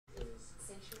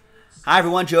Hi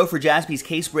everyone, Joe for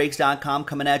JaspysCaseBreaks.com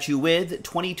coming at you with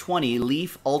 2020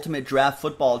 Leaf Ultimate Draft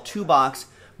Football 2-box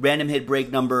random hit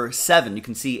break number 7. You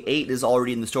can see 8 is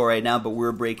already in the store right now, but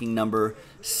we're breaking number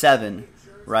 7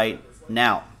 right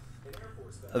now.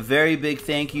 A very big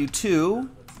thank you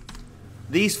to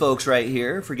these folks right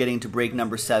here for getting to break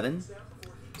number 7.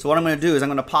 So what I'm going to do is I'm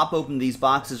going to pop open these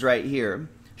boxes right here,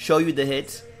 show you the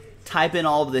hits, type in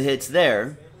all of the hits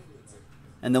there,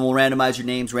 and then we'll randomize your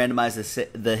names, randomize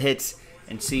the hits,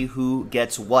 and see who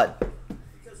gets what.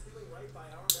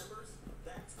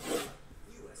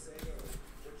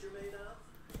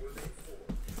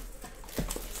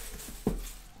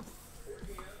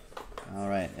 All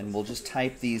right, and we'll just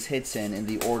type these hits in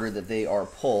the order that they are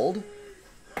pulled.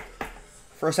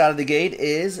 First out of the gate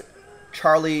is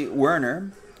Charlie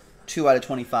Werner, 2 out of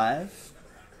 25.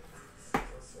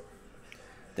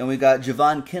 Then we got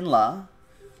Javon Kinlaw,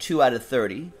 2 out of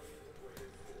 30.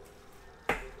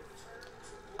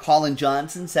 Colin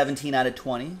Johnson, 17 out of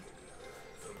 20.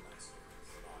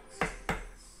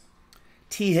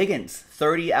 T. Higgins,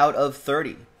 30 out of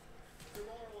 30.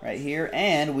 Right here.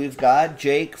 And we've got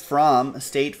Jake from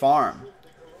State Farm,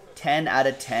 10 out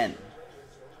of 10.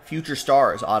 Future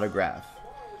Stars autograph.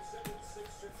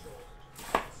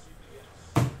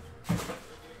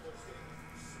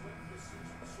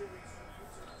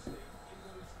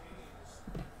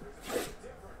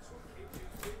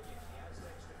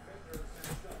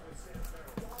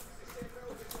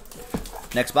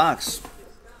 Next box.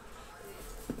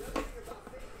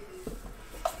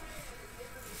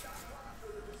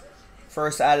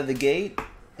 First out of the gate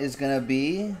is going to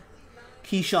be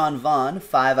Keyshawn Vaughn,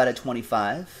 5 out of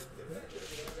 25.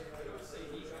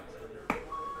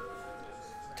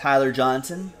 Tyler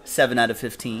Johnson, 7 out of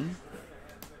 15.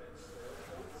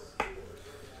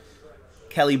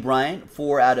 Kelly Bryant,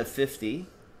 4 out of 50.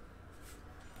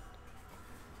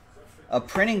 A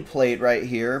printing plate right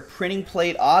here, printing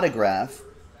plate autograph,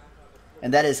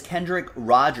 and that is Kendrick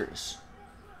Rogers.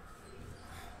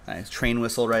 Nice train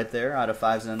whistle right there, out of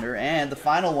 5s and under. And the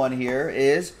final one here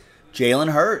is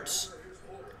Jalen Hurts,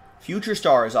 Future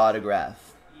Stars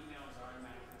autograph,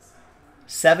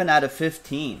 7 out of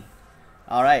 15.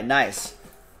 All right, nice.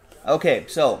 Okay,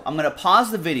 so I'm going to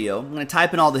pause the video. I'm going to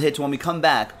type in all the hits. When we come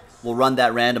back, we'll run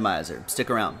that randomizer. Stick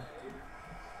around.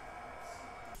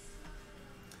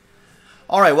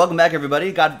 All right, welcome back,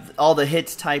 everybody. Got all the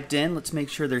hits typed in. Let's make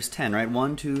sure there's 10, right?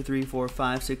 1, 2, 3, 4,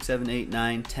 5, 6, 7, 8,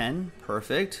 9, 10.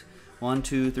 Perfect. 1,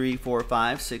 2, 3, 4,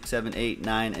 5, 6, 7, 8,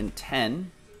 9, and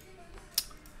 10.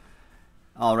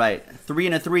 All right, 3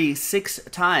 and a 3, 6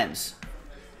 times.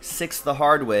 6 the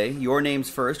hard way. Your name's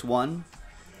first. 1,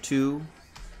 2,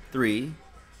 3,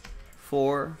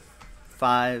 4,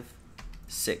 5,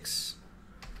 6.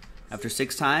 After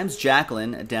 6 times,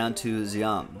 Jacqueline down to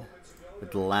Xiang.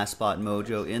 With the last spot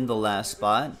mojo in the last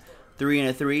spot. 3 and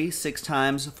a 3, 6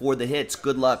 times for the hits.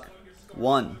 Good luck.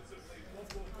 1,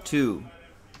 2,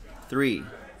 3,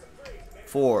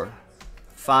 4,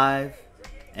 5,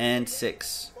 and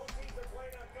 6.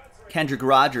 Kendrick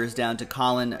Rogers down to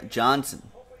Colin Johnson.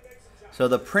 So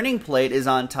the printing plate is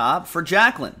on top for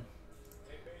Jacqueline.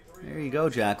 There you go,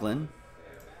 Jacqueline.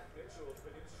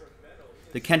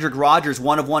 The Kendrick Rogers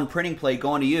 1-of-1 printing plate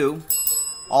going to you.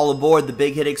 All aboard the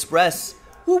Big Hit Express.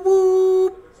 Whoop,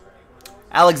 whoop.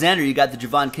 Alexander, you got the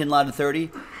Javon Kinlaw to 30.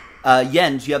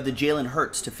 Jens, you have the Jalen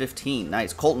Hurts to 15.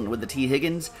 Nice. Colton with the T.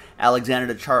 Higgins. Alexander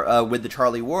with the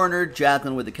Charlie Werner.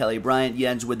 Jacqueline with the Kelly Bryant.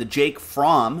 Jens with the Jake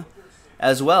Fromm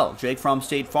as well. Jake from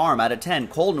State Farm out of 10.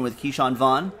 Colton with Keyshawn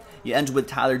Vaughn. Jens with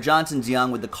Tyler Johnson.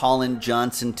 Xiang with the Colin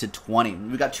Johnson to 20.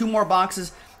 We've got 2 more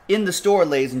boxes in the store,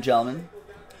 ladies and gentlemen.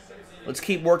 Let's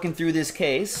keep working through this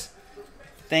case.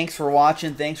 Thanks for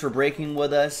watching. Thanks for breaking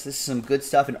with us. This is some good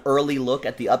stuff, an early look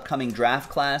at the upcoming draft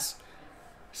class.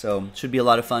 So it should be a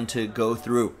lot of fun to go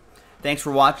through. Thanks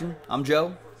for watching. I'm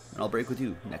Joe, and I'll break with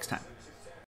you next time.